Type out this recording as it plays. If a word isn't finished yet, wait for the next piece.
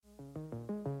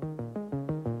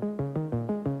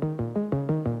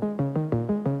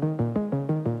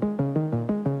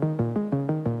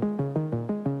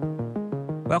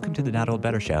Welcome to the Not Old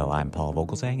Better Show. I'm Paul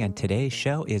Vogelsang, and today's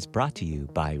show is brought to you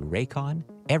by Raycon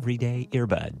Everyday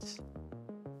Earbuds.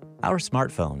 Our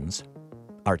smartphones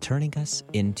are turning us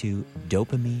into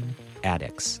dopamine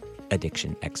addicts,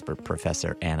 addiction expert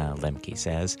Professor Anna Lembke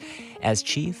says. As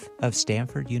chief of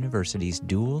Stanford University's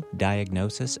Dual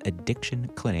Diagnosis Addiction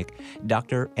Clinic,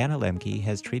 Dr. Anna Lembke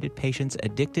has treated patients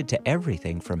addicted to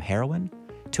everything from heroin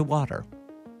to water.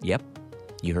 Yep,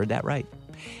 you heard that right.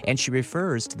 And she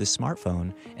refers to the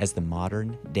smartphone as the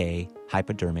modern-day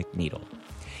hypodermic needle.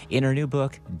 In her new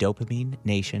book, Dopamine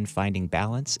Nation, Finding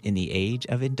Balance in the Age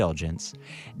of Indulgence,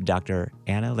 Dr.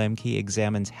 Anna Lembke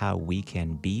examines how we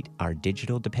can beat our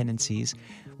digital dependencies,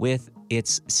 with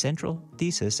its central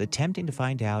thesis attempting to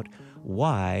find out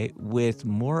why, with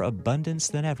more abundance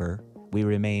than ever, we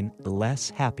remain less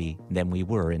happy than we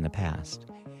were in the past.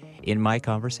 In my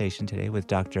conversation today with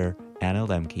Dr. Anna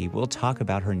Lembke, we'll talk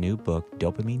about her new book,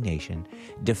 Dopamine Nation,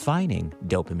 defining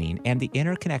dopamine and the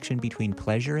interconnection between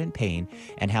pleasure and pain,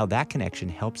 and how that connection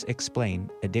helps explain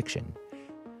addiction.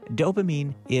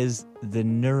 Dopamine is the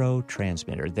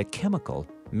neurotransmitter, the chemical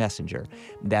messenger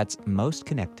that's most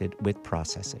connected with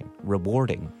processing,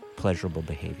 rewarding pleasurable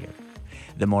behavior.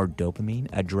 The more dopamine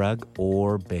a drug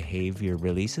or behavior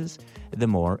releases, the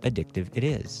more addictive it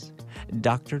is.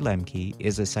 Dr. Lembke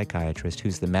is a psychiatrist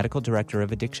who's the medical director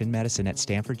of addiction medicine at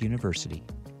Stanford University.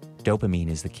 Dopamine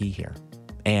is the key here,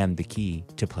 and the key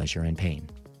to pleasure and pain.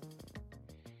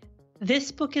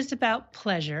 This book is about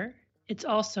pleasure. It's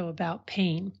also about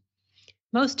pain.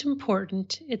 Most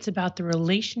important, it's about the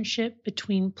relationship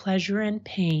between pleasure and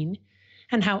pain,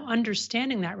 and how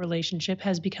understanding that relationship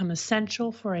has become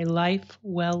essential for a life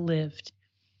well lived.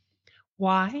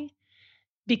 Why?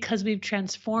 Because we've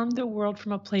transformed the world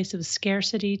from a place of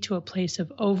scarcity to a place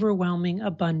of overwhelming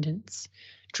abundance.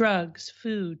 Drugs,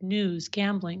 food, news,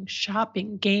 gambling,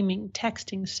 shopping, gaming,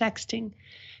 texting, sexting,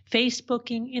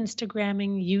 Facebooking,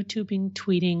 Instagramming, YouTubing,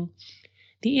 tweeting.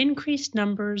 The increased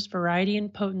numbers, variety,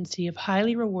 and potency of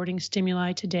highly rewarding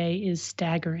stimuli today is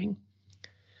staggering.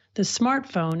 The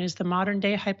smartphone is the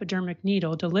modern-day hypodermic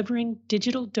needle delivering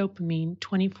digital dopamine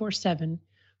 24/7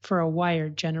 for a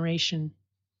wired generation.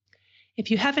 If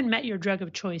you haven't met your drug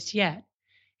of choice yet,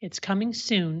 it's coming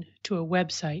soon to a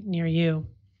website near you.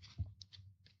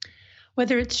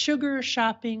 Whether it's sugar or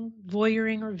shopping,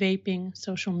 voyeuring or vaping,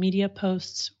 social media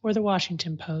posts, or the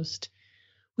Washington Post,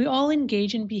 we all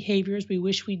engage in behaviors we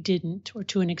wish we didn't, or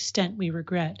to an extent we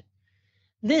regret.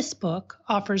 This book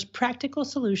offers practical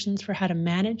solutions for how to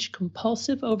manage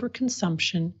compulsive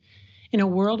overconsumption in a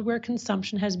world where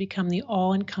consumption has become the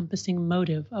all-encompassing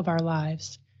motive of our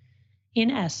lives. In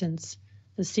essence,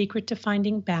 the secret to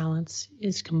finding balance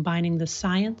is combining the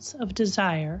science of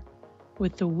desire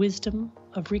with the wisdom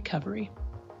of recovery.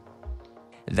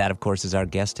 That, of course, is our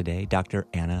guest today, Dr.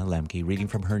 Anna Lembke, reading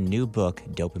from her new book,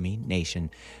 Dopamine Nation,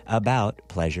 about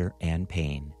pleasure and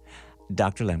pain.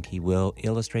 Dr. Lembke will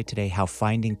illustrate today how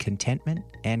finding contentment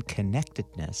and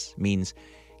connectedness means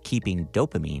keeping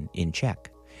dopamine in check.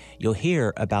 You'll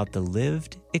hear about the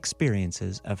lived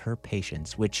experiences of her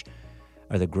patients, which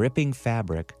are the gripping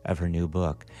fabric of her new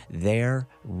book. Their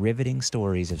riveting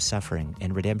stories of suffering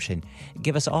and redemption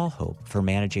give us all hope for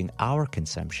managing our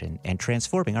consumption and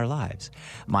transforming our lives.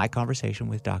 My conversation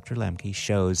with Dr. Lembke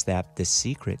shows that the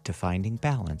secret to finding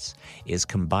balance is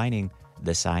combining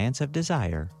the science of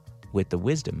desire with the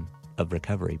wisdom of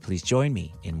recovery. Please join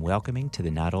me in welcoming to the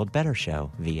Not Old Better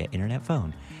Show via internet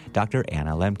phone, Dr.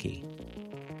 Anna Lembke.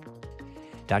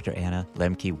 Dr. Anna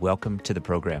Lembke, welcome to the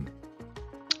program.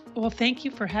 Well, thank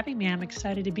you for having me. I'm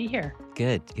excited to be here.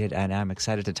 Good. And I'm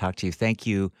excited to talk to you. Thank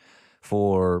you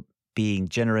for being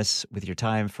generous with your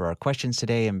time for our questions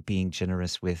today and being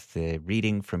generous with the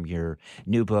reading from your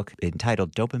new book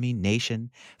entitled Dopamine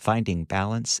Nation, Finding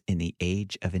Balance in the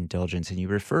Age of Indulgence. And you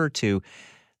refer to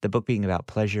the book being about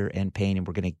pleasure and pain, and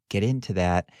we're going to get into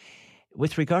that.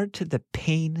 With regard to the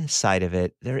pain side of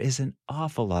it, there is an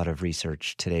awful lot of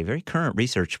research today, very current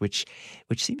research, which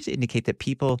seems to indicate that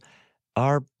people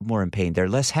are more in pain. They're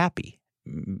less happy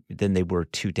than they were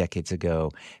 2 decades ago,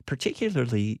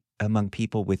 particularly among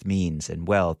people with means and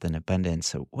wealth and abundance.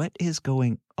 So what is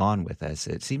going on with us?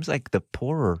 It seems like the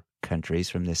poorer countries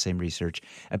from this same research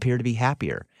appear to be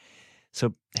happier.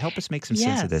 So help us make some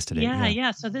sense of this today.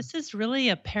 Yeah. So this is really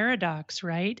a paradox,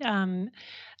 right?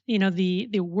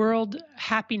 The World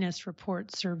Happiness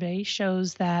Report survey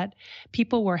shows that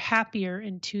people were happier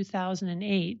in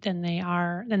 2008 than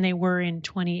they were in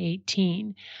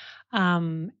 2018.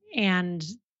 And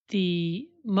the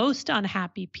most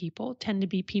unhappy people tend to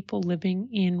be people living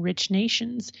in rich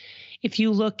nations. If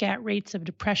you look at rates of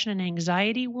depression and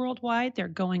anxiety worldwide, they're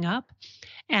going up,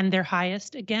 and they're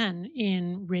highest again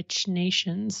in rich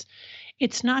nations.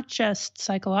 It's not just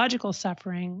psychological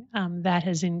suffering that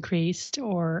has increased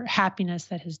or happiness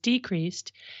that has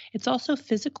decreased, it's also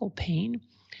physical pain.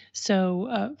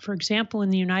 So, for example, in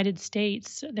the United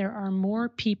States, there are more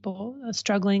people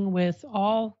struggling with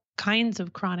all kinds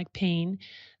of chronic pain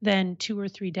than 2 or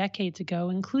 3 decades ago,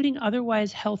 including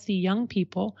otherwise healthy young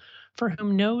people for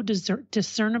whom no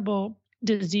discernible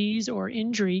disease or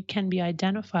injury can be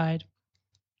identified.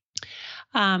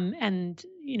 And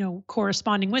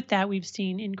corresponding with that, we've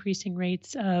seen increasing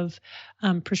rates of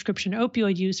prescription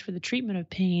opioid use for the treatment of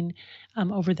pain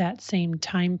over that same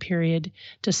time period,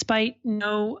 despite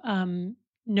no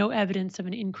evidence of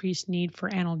an increased need for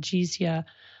analgesia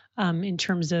in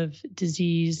terms of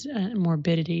disease and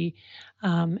morbidity,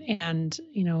 and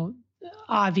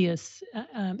obvious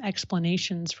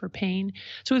explanations for pain.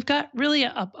 So we've got really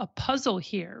a puzzle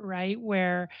here, right?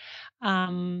 Where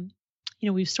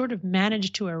we've sort of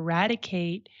managed to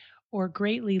eradicate or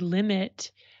greatly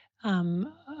limit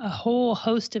a whole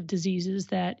host of diseases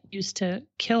that used to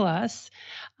kill us.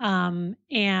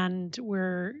 And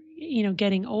we're,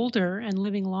 getting older and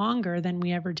living longer than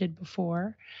we ever did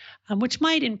before, which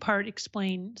might in part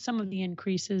explain some of the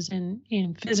increases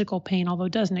in physical pain, although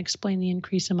it doesn't explain the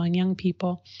increase among young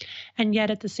people. And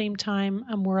yet at the same time,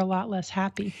 we're a lot less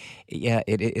happy. Yeah,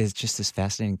 it is just this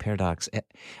fascinating paradox.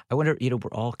 I wonder, we're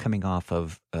all coming off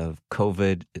of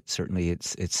COVID. Certainly,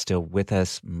 it's still with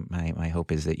us. My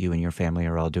hope is that you and your family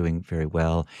are all doing very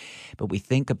well. But we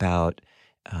think about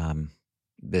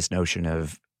this notion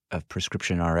of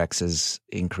prescription RXs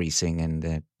increasing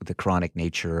and the chronic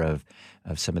nature of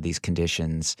some of these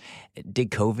conditions. Did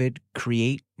COVID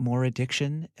create more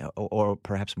addiction or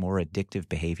perhaps more addictive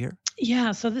behavior?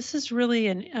 Yeah, so this is really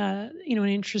an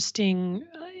interesting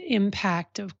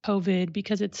impact of COVID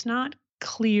because it's not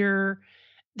clear.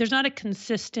 There's not a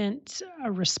consistent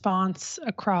response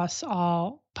across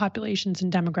all populations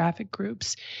and demographic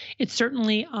groups. It's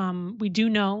certainly, we do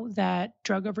know that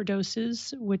drug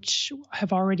overdoses, which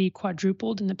have already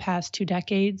quadrupled in the past 2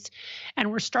 decades, and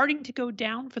we're starting to go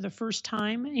down for the first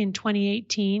time in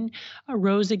 2018,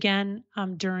 rose again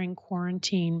during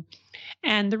quarantine.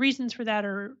 And the reasons for that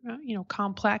are,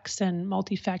 complex and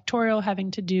multifactorial,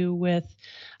 having to do with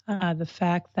the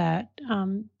fact that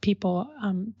people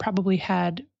probably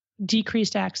had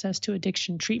decreased access to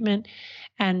addiction treatment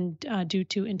and due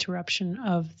to interruption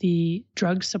of the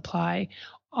drug supply.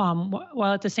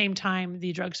 While at the same time,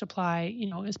 the drug supply,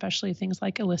 especially things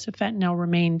like illicit fentanyl,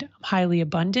 remained highly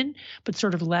abundant, but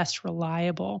sort of less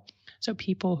reliable. So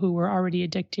people who were already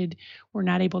addicted were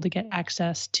not able to get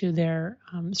access to their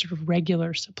sort of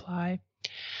regular supply.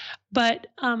 But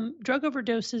drug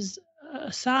overdoses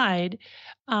aside,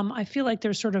 I feel like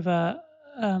there's sort of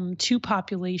two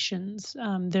populations.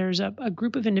 There's a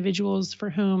group of individuals for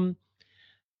whom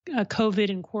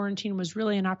COVID and quarantine was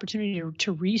really an opportunity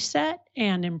to reset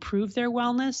and improve their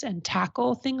wellness and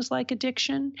tackle things like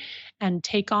addiction and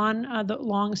take on the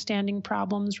long-standing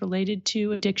problems related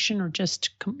to addiction or just,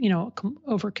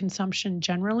 overconsumption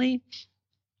generally.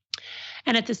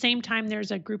 And at the same time,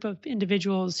 there's a group of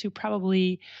individuals who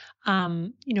probably,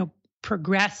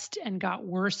 progressed and got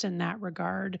worse in that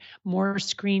regard. More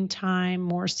screen time,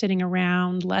 more sitting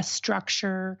around, less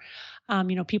structure,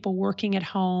 people working at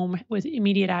home with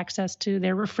immediate access to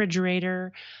their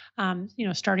refrigerator,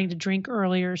 starting to drink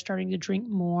earlier, starting to drink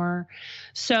more.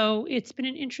 So it's been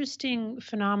an interesting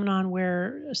phenomenon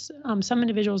where some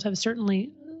individuals have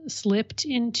certainly slipped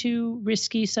into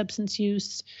risky substance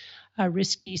use,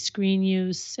 risky screen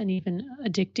use, and even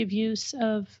addictive use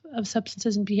of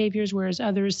substances and behaviors, whereas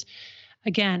others,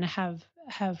 again, have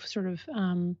sort of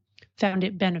found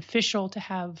it beneficial to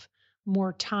have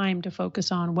more time to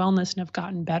focus on wellness and have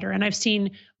gotten better. And I've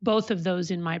seen both of those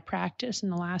in my practice in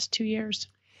the last 2 years.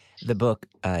 The book,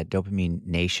 Dopamine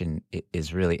Nation,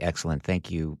 is really excellent.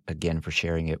 Thank you again for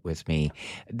sharing it with me.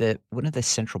 One of the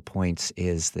central points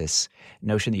is this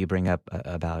notion that you bring up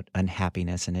about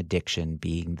unhappiness and addiction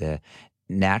being the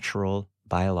natural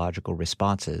biological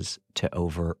responses to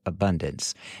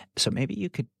overabundance. So maybe you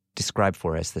could describe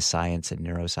for us the science and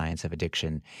neuroscience of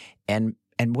addiction and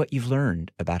what you've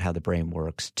learned about how the brain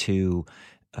works to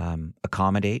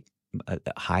accommodate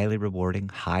highly rewarding,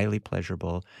 highly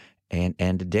pleasurable, and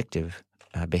addictive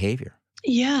behavior.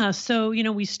 Yeah. So,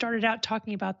 we started out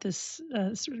talking about this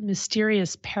sort of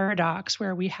mysterious paradox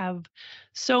where we have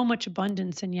so much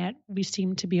abundance and yet we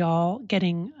seem to be all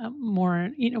getting more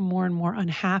and more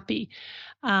unhappy.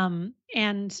 And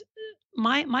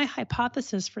my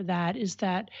hypothesis for that is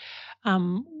that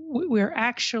we're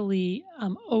actually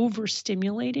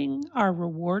overstimulating our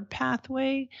reward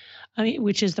pathway,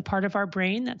 which is the part of our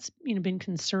brain that's been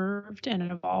conserved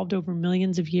and evolved over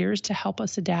millions of years to help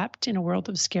us adapt in a world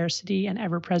of scarcity and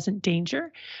ever-present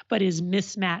danger, but is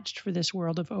mismatched for this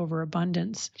world of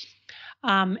overabundance.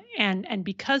 And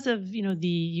because of the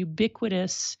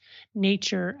ubiquitous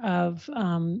nature of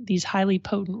these highly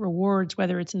potent rewards,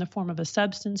 whether it's in the form of a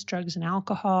substance, drugs and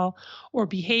alcohol, or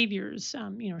behaviors,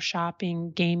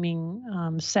 shopping, gaming,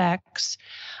 sex,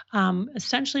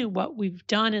 essentially what we've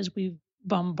done is we've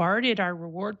bombarded our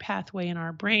reward pathway in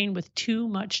our brain with too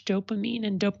much dopamine,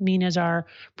 and dopamine is our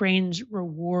brain's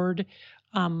reward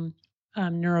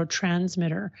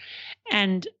neurotransmitter.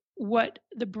 And what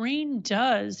the brain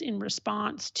does in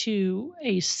response to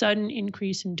a sudden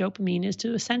increase in dopamine is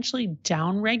to essentially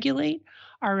downregulate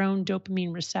our own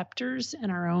dopamine receptors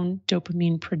and our own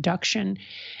dopamine production.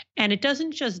 And it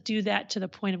doesn't just do that to the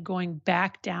point of going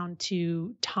back down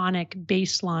to tonic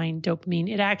baseline dopamine.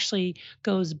 It actually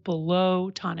goes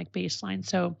below tonic baseline.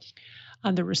 So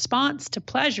the response to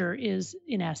pleasure is,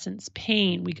 in essence,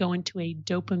 pain. We go into a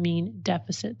dopamine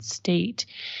deficit state.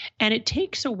 And it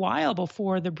takes a while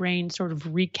before the brain sort of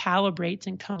recalibrates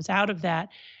and comes out of that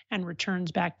and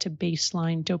returns back to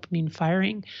baseline dopamine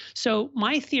firing. So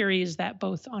my theory is that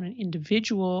both on an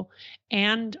individual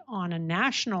and on a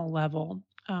national level,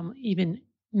 even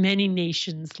many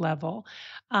nations level,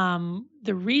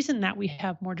 the reason that we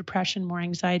have more depression, more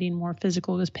anxiety, and more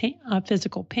physical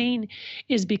pain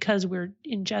is because we're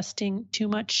ingesting too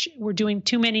much. We're doing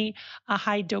too many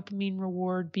high dopamine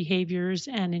reward behaviors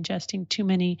and ingesting too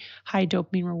many high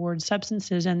dopamine reward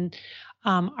substances. And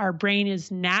our brain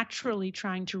is naturally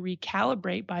trying to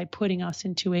recalibrate by putting us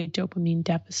into a dopamine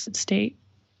deficit state.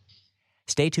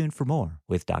 Stay tuned for more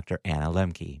with Dr. Anna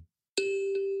Lembke.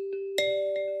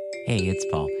 Hey, it's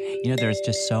Paul. There's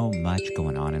just so much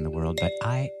going on in the world, but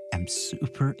I am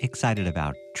super excited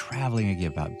about traveling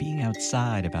again, about being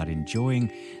outside, about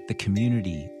enjoying the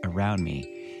community around me.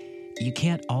 You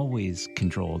can't always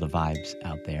control the vibes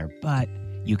out there, but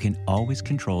you can always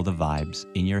control the vibes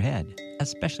in your head,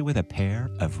 especially with a pair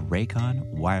of Raycon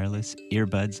wireless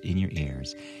earbuds in your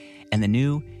ears. And the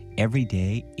new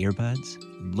everyday earbuds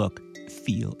look,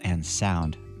 feel, and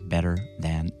sound better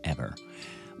than ever.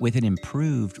 With an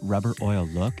improved rubber oil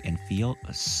look and feel,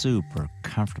 super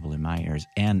comfortable in my ears,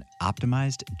 and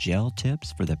optimized gel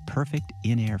tips for the perfect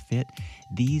in-ear fit,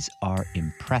 these are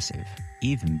impressive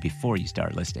even before you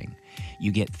start listening.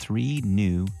 You get 3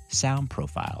 new sound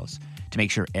profiles to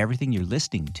make sure everything you're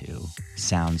listening to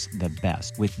sounds the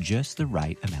best with just the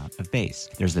right amount of bass.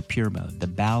 There's the pure mode, the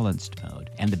balanced mode,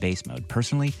 and the bass mode.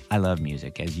 Personally, I love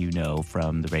music, as you know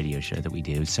from the radio show that we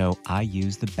do, so I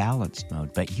use the balanced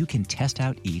mode, but you can test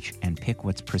out each and pick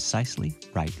what's precisely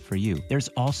right for you. There's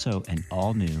also an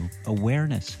all-new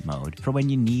awareness mode for when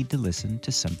you need to listen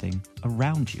to something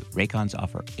around you. Raycons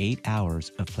offer 8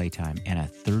 hours of playtime and a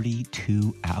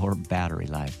 32-hour battery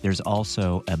life. There's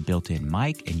also a built-in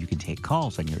mic, and you can take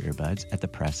calls on your earbuds at the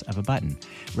press of a button.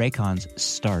 Raycons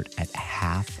start at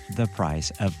half the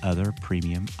price of other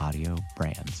premium audio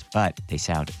brands, but they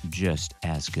sound just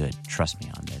as good. Trust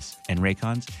me on this. And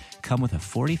Raycons come with a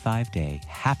 45-day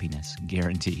happiness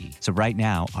guarantee. So right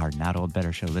now, our Not Old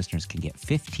Better Show listeners can get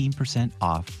 15%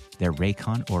 off their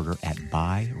Raycon order at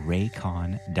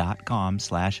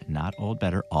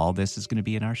buyraycon.com/notoldbetter. All this is going to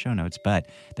be in our show notes, but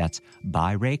that's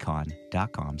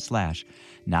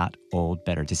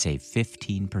buyraycon.com/notoldbetter to save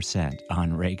 15%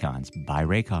 on Raycons.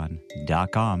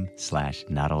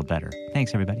 buyraycon.com/notoldbetter.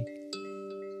 Thanks, everybody.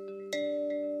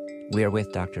 We are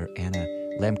with Dr. Anna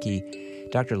Lembke.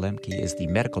 Dr. Lembke is the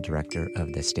medical director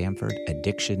of the Stanford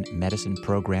Addiction Medicine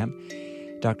Program.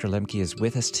 Dr. Lembke is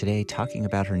with us today talking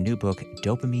about her new book,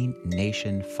 Dopamine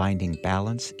Nation: Finding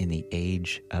Balance in the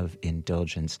Age of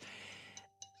Indulgence.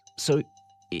 So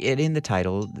in the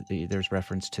title, there's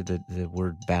reference to the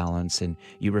word balance, and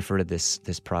you refer to this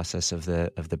process of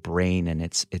the brain and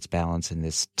its balance and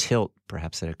this tilt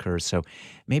perhaps that occurs. So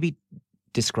maybe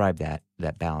describe that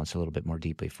balance a little bit more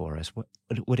deeply for us.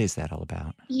 What is that all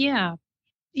about? Yeah.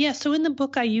 Yeah, so in the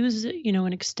book, I use,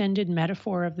 an extended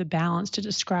metaphor of the balance to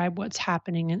describe what's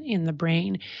happening in the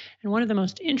brain. And one of the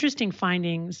most interesting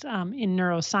findings in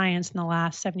neuroscience in the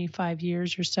last 75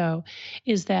 years or so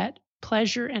is that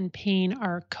pleasure and pain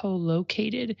are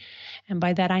co-located. And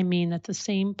by that, I mean that the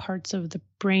same parts of the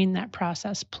brain that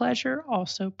process pleasure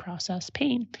also process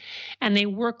pain. And they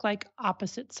work like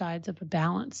opposite sides of a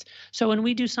balance. So when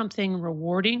we do something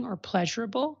rewarding or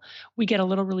pleasurable, we get a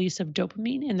little release of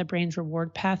dopamine in the brain's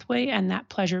reward pathway, and that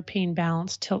pleasure-pain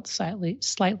balance tilts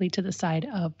slightly to the side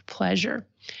of pleasure.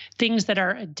 Things that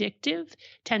are addictive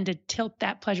tend to tilt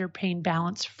that pleasure-pain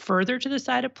balance further to the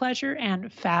side of pleasure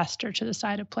and faster to the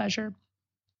side of pleasure.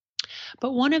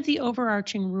 But one of the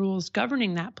overarching rules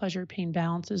governing that pleasure-pain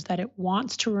balance is that it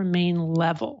wants to remain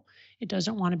level. It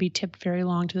doesn't want to be tipped very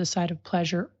long to the side of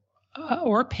pleasure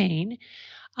or pain.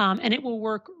 And it will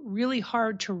work really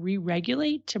hard to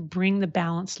re-regulate to bring the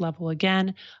balance level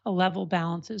again. A level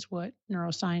balance is what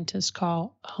neuroscientists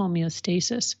call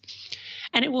homeostasis.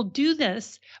 And it will do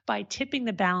this by tipping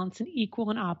the balance an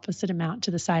equal and opposite amount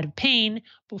to the side of pain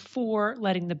before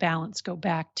letting the balance go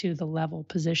back to the level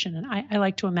position. And I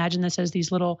like to imagine this as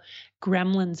these little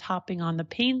gremlins hopping on the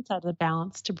pain side of the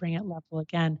balance to bring it level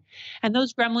again. And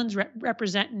those gremlins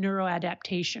represent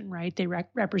neuroadaptation, right? They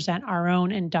represent our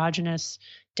own endogenous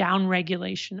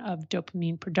downregulation of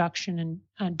dopamine production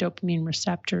and dopamine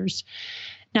receptors.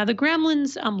 Now, the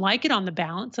gremlins like it on the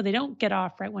balance, so they don't get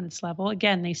off right when it's level.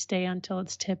 Again, they stay until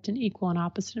it's tipped an equal and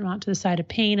opposite amount to the side of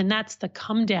pain, and that's the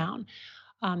come down.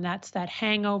 That's that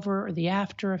hangover or the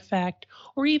after effect,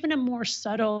 or even a more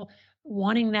subtle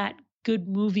wanting that good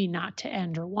movie not to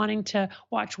end, or wanting to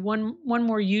watch one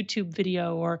more YouTube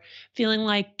video, or feeling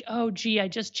like, oh, gee, I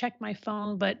just checked my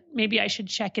phone, but maybe I should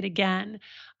check it again.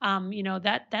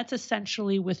 That's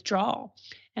essentially withdrawal.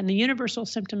 And the universal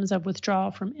symptoms of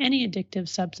withdrawal from any addictive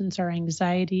substance are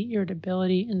anxiety,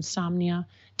 irritability, insomnia,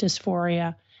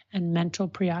 dysphoria, and mental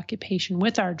preoccupation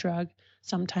with our drug,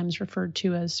 sometimes referred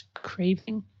to as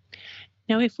craving.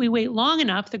 Now, if we wait long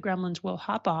enough, the gremlins will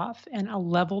hop off and a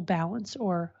level balance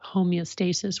or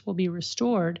homeostasis will be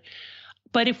restored.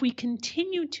 But if we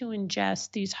continue to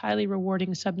ingest these highly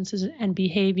rewarding substances and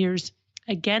behaviors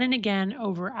again and again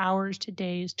over hours to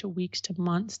days to weeks to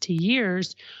months to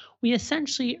years, we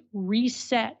essentially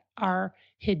reset our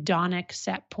hedonic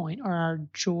set point or our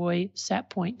joy set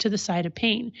point to the side of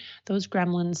pain. Those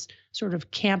gremlins sort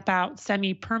of camp out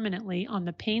semi-permanently on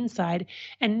the pain side.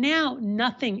 And now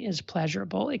nothing is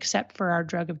pleasurable except for our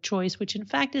drug of choice, which in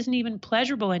fact isn't even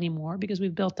pleasurable anymore because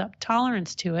we've built up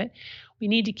tolerance to it. We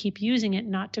need to keep using it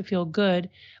not to feel good,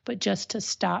 but just to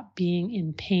stop being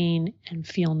in pain and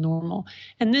feel normal.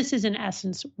 And this is in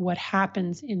essence what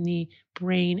happens in the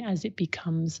brain as it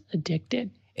becomes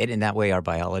addicted. And in that way, our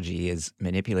biology is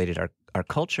manipulated. Our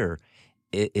culture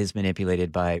is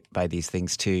manipulated by these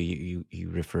things too. You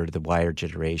refer to the wired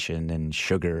generation and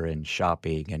sugar and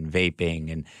shopping and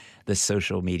vaping and the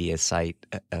social media site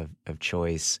of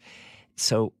choice.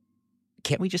 So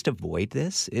can't we just avoid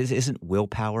this? Isn't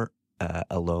willpower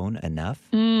alone enough?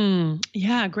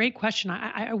 Yeah, great question.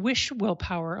 I wish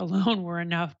willpower alone were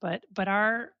enough, but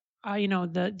our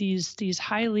these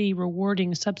highly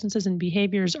rewarding substances and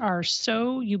behaviors are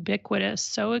so ubiquitous,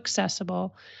 so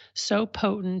accessible, so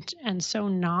potent, and so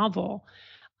novel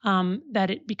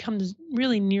that it becomes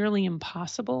really nearly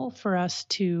impossible for us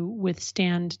to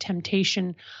withstand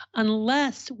temptation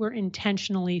unless we're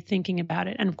intentionally thinking about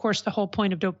it. And of course, the whole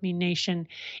point of Dopamine Nation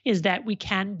is that we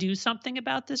can do something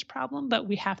about this problem, but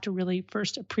we have to really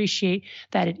first appreciate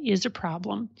that it is a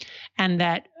problem and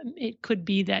that it could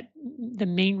be that the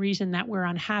main reason that we're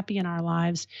unhappy in our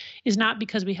lives is not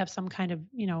because we have some kind of,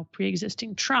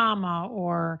 pre-existing trauma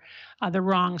or the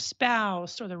wrong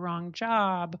spouse or the wrong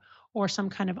job or some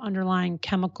kind of underlying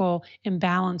chemical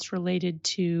imbalance related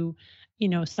to,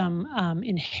 some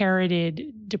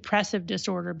inherited depressive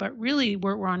disorder. But really,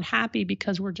 we're unhappy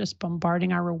because we're just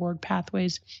bombarding our reward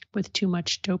pathways with too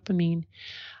much dopamine.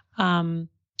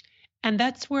 And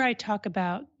that's where I talk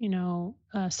about,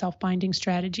 self-binding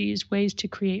strategies, ways to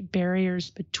create barriers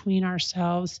between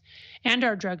ourselves and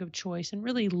our drug of choice and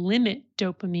really limit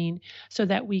dopamine so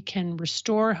that we can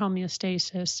restore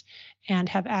homeostasis and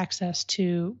have access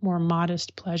to more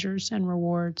modest pleasures and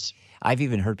rewards. I've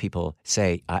even heard people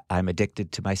say, I'm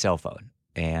addicted to my cell phone.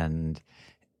 And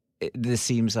this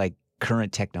seems like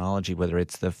current technology, whether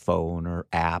it's the phone or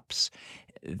apps,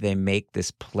 they make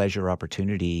this pleasure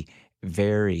opportunity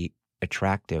very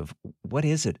attractive. What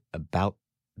is it about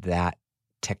that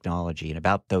technology and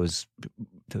about those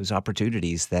those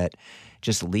opportunities that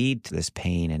just lead to this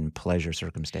pain and pleasure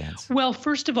circumstance? Well,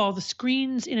 first of all, the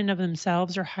screens in and of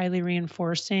themselves are highly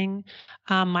reinforcing.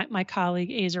 My colleague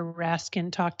Aza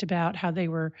Raskin talked about how they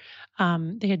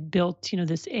had built,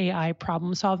 this AI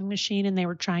problem solving machine, and they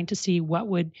were trying to see what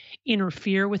would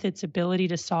interfere with its ability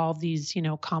to solve these,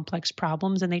 complex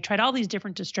problems. And they tried all these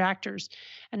different distractors,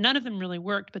 and none of them really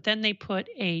worked. But then they put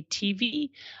a TV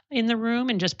in the room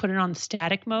and just put it on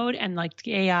static mode, and like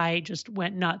the AI just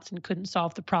went nuts and couldn't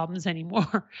solve the problems anymore.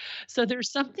 So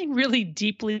there's something really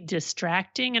deeply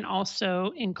distracting and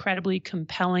also incredibly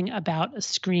compelling about a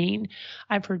screen.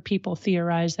 I've heard people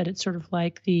theorize that it's sort of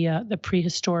like the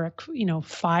prehistoric,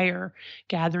 fire,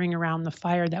 gathering around the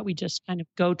fire, that we just kind of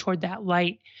go toward that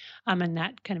light, and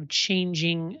that kind of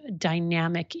changing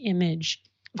dynamic image.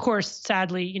 Of course,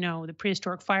 sadly, the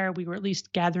prehistoric fire, we were at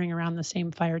least gathering around the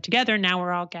same fire together. Now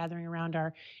we're all gathering around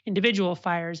our individual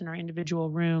fires in our individual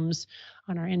rooms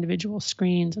on our individual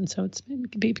screens. And so it's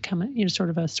become sort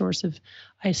of a source of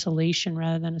isolation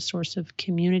rather than a source of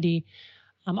community.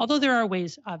 Although there are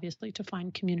ways, obviously, to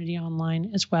find community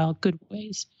online as well, good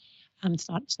ways. It's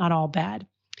not all bad.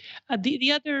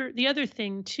 The other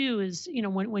thing too is,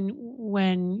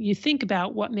 when you think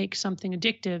about what makes something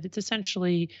addictive, it's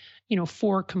essentially,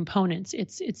 four components.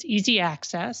 It's easy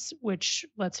access, which,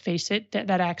 let's face it, that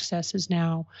access is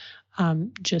now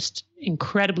just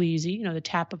incredibly easy. The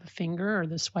tap of a finger or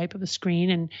the swipe of a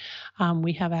screen, and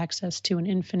we have access to an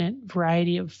infinite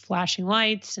variety of flashing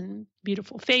lights and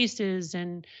beautiful faces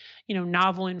and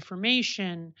novel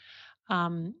information.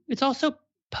 It's also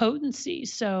potency.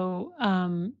 So,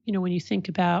 when you think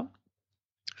about,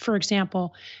 for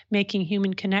example, making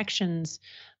human connections,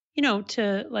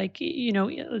 to like,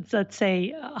 let's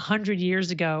say 100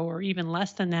 years ago or even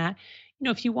less than that,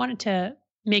 if you wanted to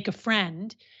make a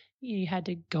friend, you had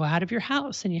to go out of your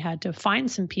house and you had to find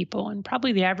some people. And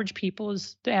probably the average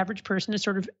person is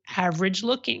sort of average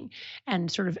looking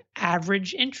and sort of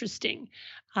average interesting.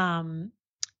 Um,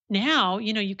 Now,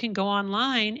 you can go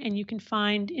online and you can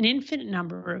find an infinite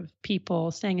number of people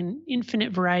saying an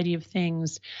infinite variety of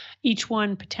things, each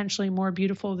one potentially more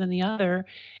beautiful than the other.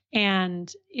 And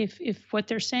if what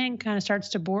they're saying kind of starts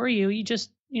to bore you, you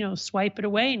just, swipe it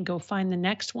away and go find the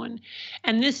next one.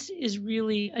 And this is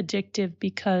really addictive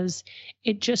because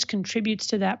it just contributes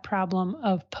to that problem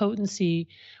of potency,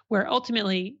 where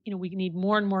ultimately, we need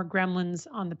more and more gremlins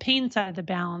on the pain side of the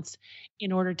balance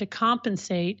in order to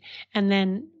compensate. And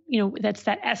then, that's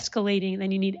that escalating.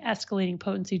 Then you need escalating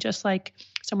potency, just like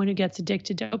someone who gets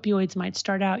addicted to opioids might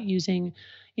start out using,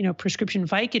 prescription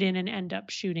Vicodin and end up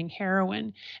shooting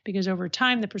heroin, because over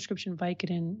time the prescription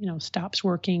Vicodin, stops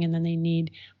working, and then they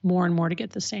need more and more to get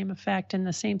the same effect. And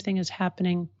the same thing is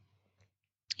happening,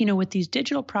 with these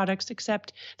digital products,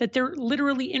 except that they're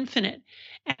literally infinite.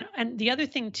 And the other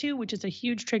thing too, which is a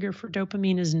huge trigger for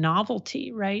dopamine, is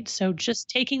novelty, right? So just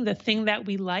taking the thing that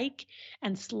we like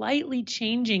and slightly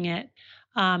changing it.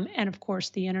 And of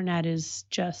course, the internet is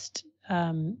just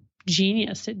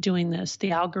genius at doing this.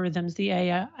 The algorithms, the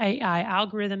AI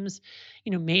algorithms,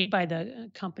 made by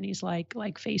the companies like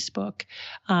Facebook,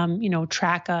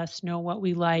 track us, know what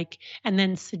we like, and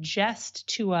then suggest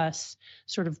to us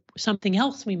sort of something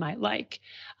else we might like.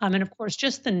 And of course,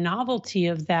 just the novelty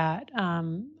of that,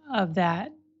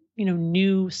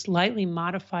 new, slightly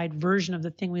modified version of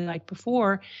the thing we liked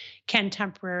before can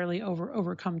temporarily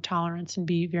overcome tolerance and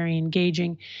be very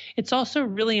engaging. It's also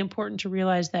really important to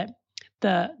realize that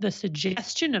the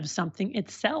suggestion of something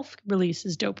itself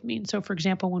releases dopamine. So, for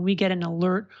example, when we get an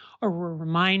alert or a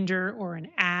reminder or an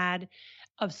ad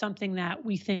of something that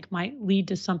we think might lead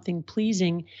to something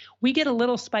pleasing, we get a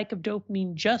little spike of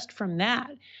dopamine just from that.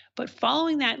 But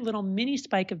following that little mini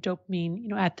spike of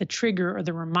dopamine, at the trigger or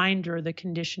the reminder or the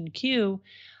conditioned cue,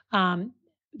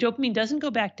 dopamine doesn't go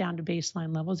back down to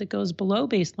baseline levels. It goes below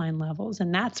baseline levels,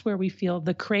 and that's where we feel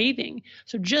the craving.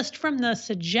 So just from the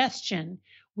suggestion,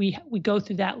 we go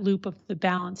through that loop of the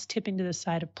balance, tipping to the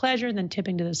side of pleasure, then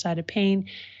tipping to the side of pain.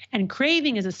 And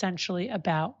craving is essentially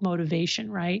about motivation,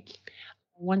 right?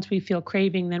 Once we feel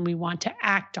craving, then we want to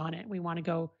act on it. We want to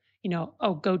go,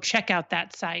 go check out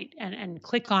that site and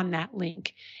click on that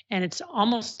link. And it's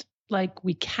almost like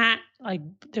we can't, like,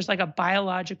 there's like a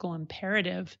biological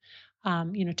imperative,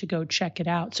 to go check it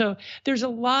out. So there's a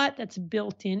lot that's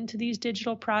built into these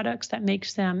digital products that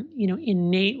makes them,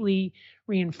 innately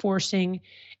reinforcing.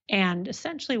 And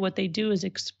essentially what they do is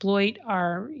exploit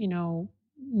our,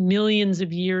 millions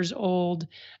of years old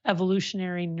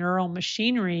evolutionary neural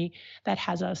machinery that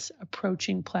has us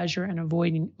approaching pleasure and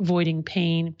avoiding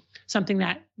pain, something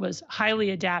that was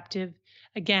highly adaptive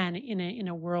again, in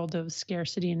a world of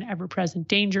scarcity and ever-present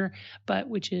danger, but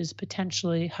which is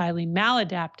potentially highly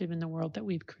maladaptive in the world that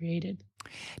we've created.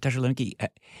 Dr. Lembke,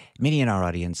 many in our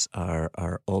audience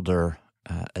are older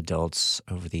adults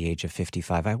over the age of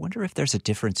 55. I wonder if there's a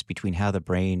difference between how the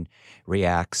brain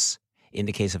reacts in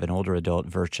the case of an older adult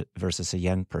versus a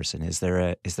young person. Is there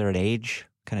an age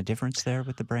kind of difference there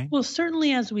with the brain? Well,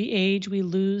 certainly as we age, we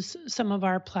lose some of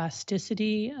our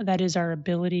plasticity. That is our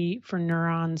ability for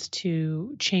neurons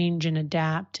to change and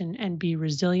adapt and be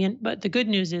resilient. But the good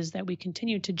news is that we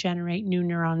continue to generate new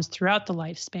neurons throughout the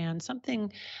lifespan,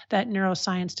 something that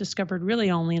neuroscience discovered really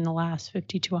only in the last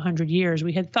 50 to 100 years.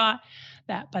 We had thought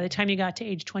that by the time you got to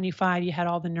age 25, you had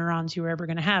all the neurons you were ever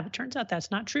going to have. It turns out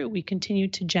that's not true. We continue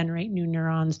to generate new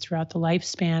neurons throughout the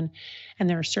lifespan, and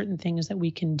there are certain things that we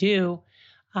can do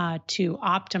to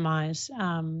optimize,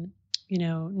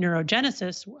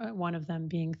 neurogenesis, one of them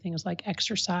being things like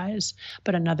exercise,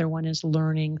 but another one is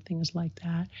learning, things like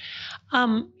that.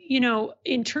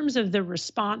 In terms of the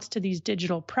response to these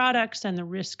digital products and the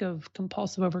risk of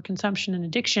compulsive overconsumption and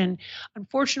addiction,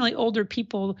 unfortunately, older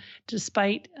people,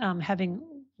 despite having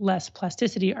less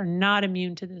plasticity, are not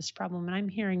immune to this problem. And I'm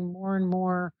hearing more and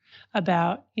more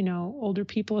about, older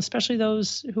people, especially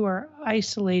those who are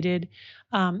isolated,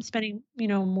 spending,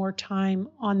 more time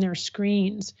on their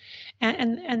screens.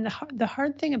 And the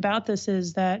hard thing about this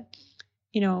is that,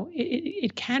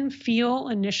 it can feel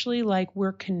initially like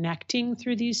we're connecting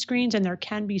through these screens, and there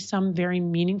can be some very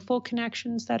meaningful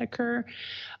connections that occur.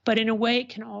 But in a way, it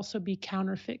can also be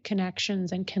counterfeit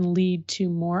connections and can lead to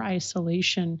more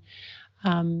isolation,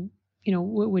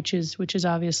 which is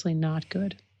obviously not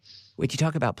good. When you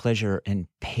talk about pleasure and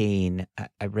pain,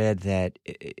 I read that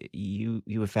you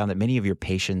have found that many of your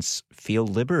patients feel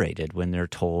liberated when they're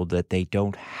told that they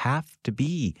don't have to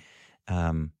be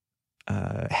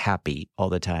happy all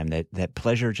the time. That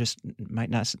pleasure just might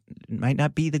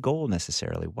not be the goal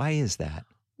necessarily. Why is that?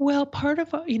 Well, part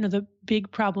of the big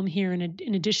problem here,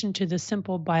 in addition to the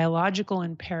simple biological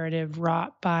imperative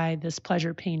wrought by this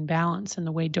pleasure-pain balance and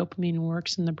the way dopamine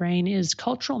works in the brain, is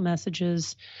cultural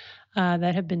messages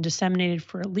that have been disseminated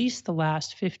for at least the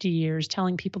last 50 years,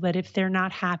 telling people that if they're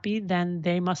not happy, then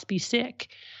they must be sick,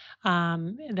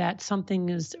 that something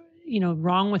is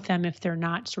wrong with them if they're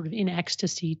not sort of in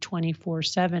ecstasy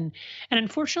 24/7. And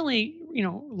unfortunately,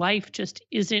 life just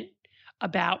isn't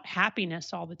about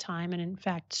happiness all the time. And in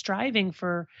fact, striving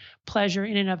for pleasure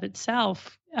in and of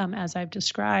itself, as I've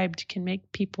described, can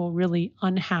make people really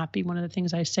unhappy. One of the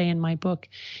things I say in my book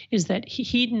is that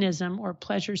hedonism, or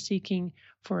pleasure seeking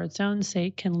for its own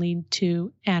sake, can lead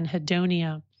to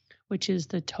anhedonia, which is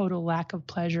the total lack of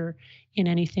pleasure in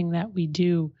anything that we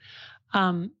do.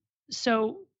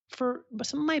 So for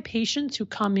some of my patients who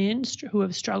come in who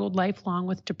have struggled lifelong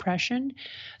with depression,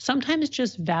 sometimes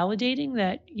just validating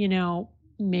that,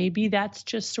 maybe that's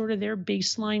just sort of their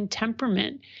baseline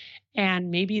temperament,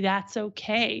 and maybe that's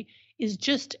okay, is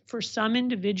just, for some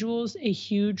individuals, a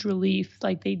huge relief.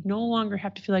 Like, they no longer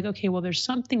have to feel like, okay, well, there's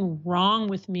something wrong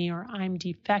with me, or I'm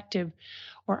defective,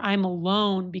 or I'm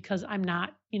alone because I'm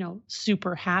not,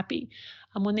 super happy.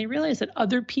 When they realize that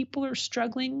other people are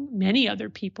struggling, many other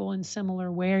people in similar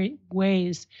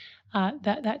ways,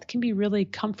 that can be really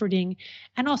comforting.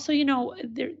 And also,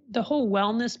 the whole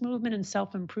wellness movement and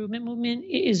self-improvement movement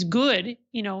is good,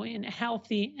 and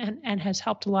healthy, and has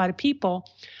helped a lot of people.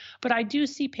 But I do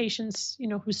see patients,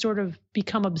 who sort of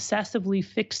become obsessively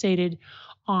fixated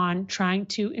on trying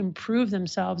to improve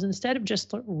themselves instead of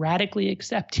just radically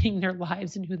accepting their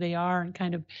lives and who they are and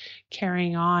kind of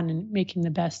carrying on and making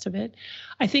the best of it.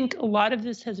 I think a lot of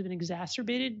this has been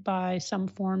exacerbated by some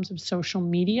forms of social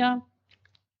media.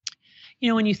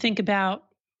 When you think about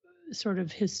sort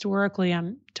of historically,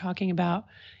 I'm talking about,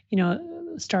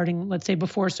 starting, let's say,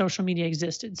 before social media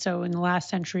existed. So in the last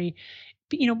century,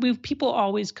 people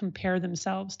always compare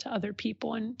themselves to other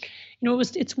people. And,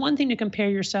 it's one thing to compare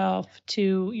yourself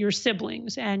to your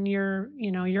siblings and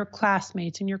your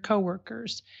classmates and your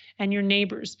coworkers and your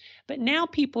neighbors. But now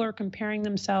people are comparing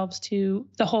themselves to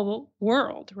the whole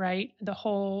world, right? The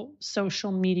whole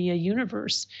social media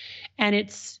universe. And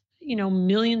it's,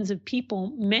 millions of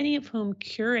people, many of whom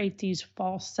curate these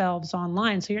false selves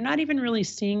online. So you're not even really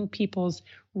seeing people's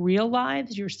real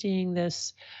lives. You're seeing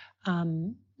this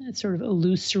sort of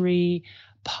illusory,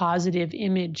 positive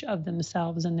image of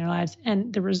themselves and their lives.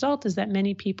 And the result is that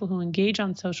many people who engage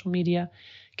on social media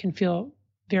can feel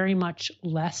very much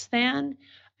less than.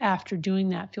 After doing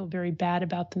that, feel very bad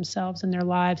about themselves and their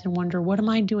lives and wonder, what am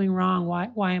I doing wrong?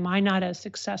 Why am I not as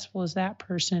successful as that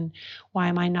person? Why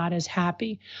am I not as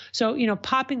happy? So,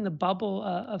 popping the bubble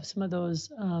of some of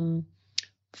those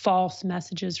false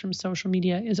messages from social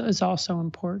media is also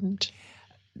important.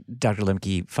 Dr.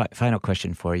 Lembke, final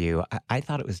question for you. I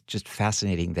thought it was just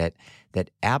fascinating that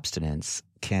abstinence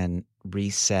can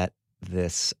reset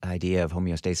this idea of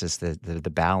homeostasis, the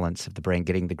balance of the brain,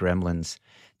 getting the gremlins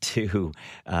to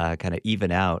kind of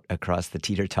even out across the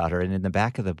teeter-totter. And in the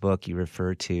back of the book, you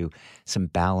refer to some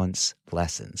balance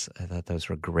lessons. I thought those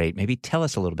were great. Maybe tell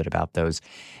us a little bit about those.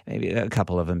 Maybe a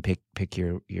couple of them, pick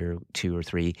your 2 or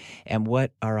 3, and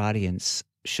what our audience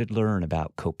should learn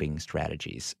about coping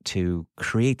strategies to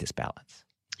create this balance.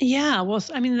 Yeah, well,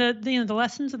 I mean, the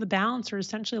lessons of the balance are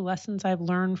essentially lessons I've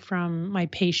learned from my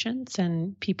patients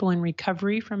and people in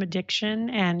recovery from addiction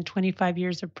and 25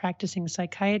 years of practicing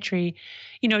psychiatry.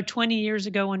 20 years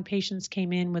ago when patients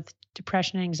came in with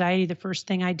depression and anxiety, the first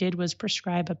thing I did was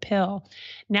prescribe a pill.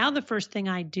 Now the first thing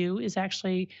I do is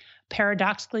actually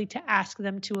paradoxically to ask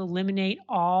them to eliminate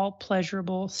all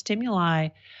pleasurable stimuli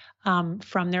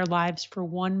from their lives for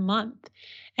 1 month.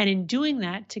 And in doing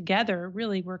that together,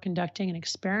 really, we're conducting an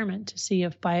experiment to see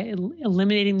if by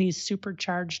eliminating these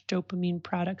supercharged dopamine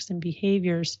products and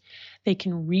behaviors, they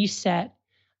can reset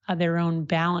their own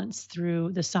balance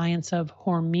through the science of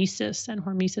hormesis. And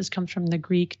hormesis comes from the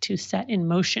Greek to set in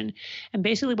motion. And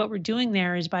basically what we're doing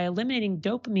there is by eliminating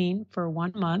dopamine for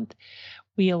 1 month,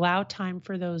 we allow time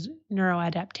for those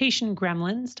neuroadaptation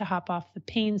gremlins to hop off the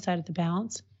pain side of the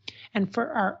balance, and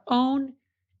for our own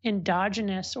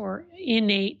endogenous or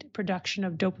innate production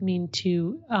of dopamine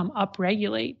to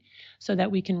upregulate so that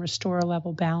we can restore a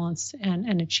level balance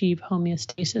and achieve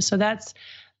homeostasis. So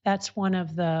that's one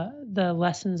of the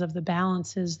lessons of the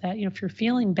balance is that, if you're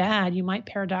feeling bad, you might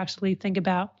paradoxically think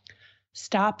about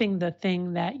stopping the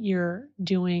thing that you're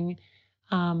doing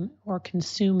or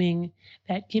consuming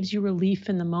that gives you relief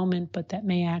in the moment, but that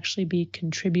may actually be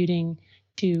contributing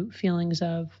to feelings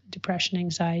of depression,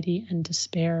 anxiety, and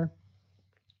despair.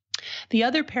 The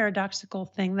other paradoxical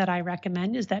thing that I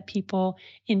recommend is that people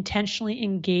intentionally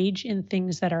engage in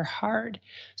things that are hard.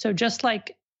 So just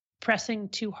like pressing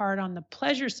too hard on the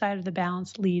pleasure side of the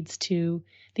balance leads to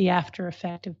the after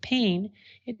effect of pain,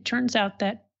 it turns out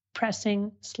that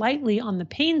pressing slightly on the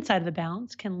pain side of the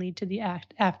balance can lead to the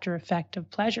after effect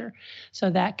of pleasure. So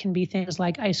that can be things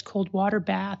like ice cold water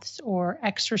baths or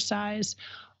exercise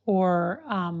or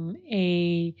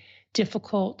a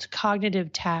difficult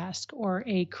cognitive task or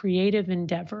a creative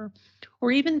endeavor,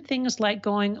 or even things like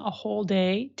going a whole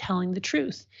day telling the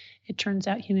truth. It turns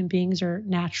out human beings are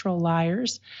natural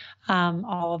liars,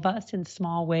 all of us in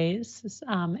small ways,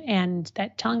 and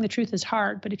that telling the truth is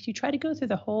hard. But if you try to go through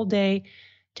the whole day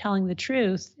telling the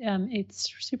truth,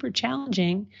 it's super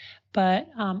challenging, but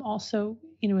also,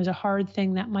 is a hard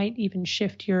thing that might even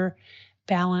shift your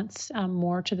balance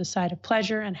more to the side of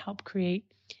pleasure and help create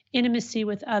intimacy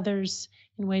with others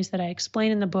in ways that I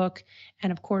explain in the book.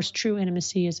 And of course, true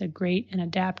intimacy is a great and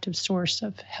adaptive source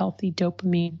of healthy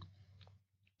dopamine.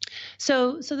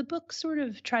 So the book sort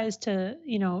of tries to,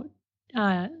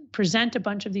 present a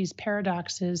bunch of these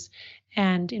paradoxes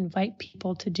and invite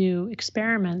people to do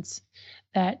experiments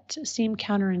that seem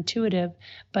counterintuitive,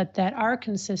 but that are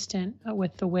consistent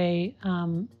with the way,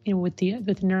 with the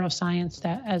neuroscience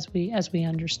that as we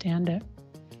understand it.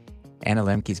 Anna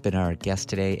Lembke's been our guest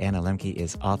today. Anna Lembke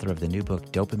is author of the new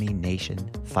book, Dopamine Nation,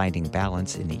 Finding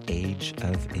Balance in the Age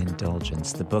of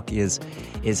Indulgence. The book is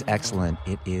excellent.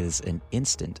 It is an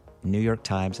instant New York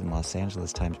Times and Los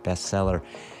Angeles Times bestseller.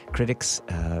 Critics,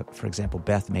 for example,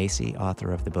 Beth Macy,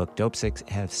 author of the book Dopesick,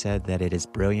 have said that it is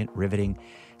brilliant, riveting,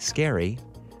 scary,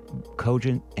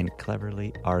 cogent, and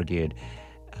cleverly argued.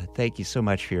 Thank you so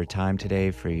much for your time today,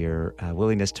 for your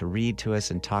willingness to read to us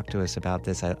and talk to us about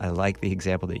this. I like the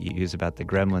example that you use about the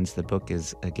gremlins. The book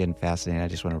is, again, fascinating. I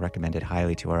just want to recommend it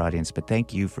highly to our audience. But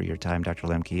thank you for your time, Dr.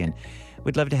 Lembke, and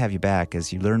we'd love to have you back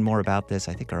as you learn more about this.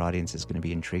 I think our audience is going to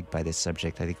be intrigued by this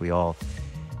subject. I think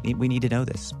we need to know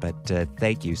this. But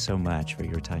thank you so much for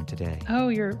your time today. Oh,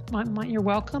 you're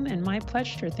welcome, and my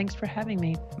pleasure. Thanks for having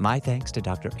me. My thanks to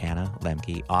Dr. Anna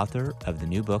Lembke, author of the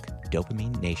new book,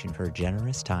 Dopamine Nation, for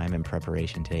generous time and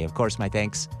preparation today. Of course, my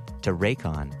thanks to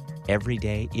Raycon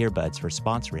Everyday Earbuds for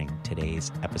sponsoring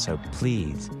today's episode.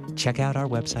 Please check out our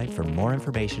website for more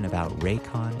information about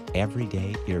Raycon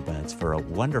Everyday Earbuds for a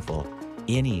wonderful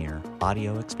in-ear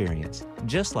audio experience,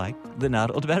 just like the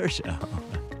Not Old Better Show.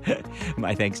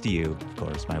 My thanks to you, of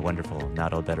course, my wonderful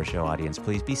Not Old Better Show audience.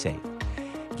 Please be safe.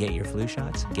 Get your flu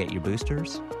shots, get your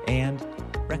boosters, and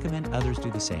recommend others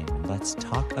do the same. And let's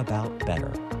talk about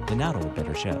better. The Not Old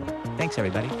Better Show. Thanks,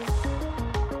 everybody.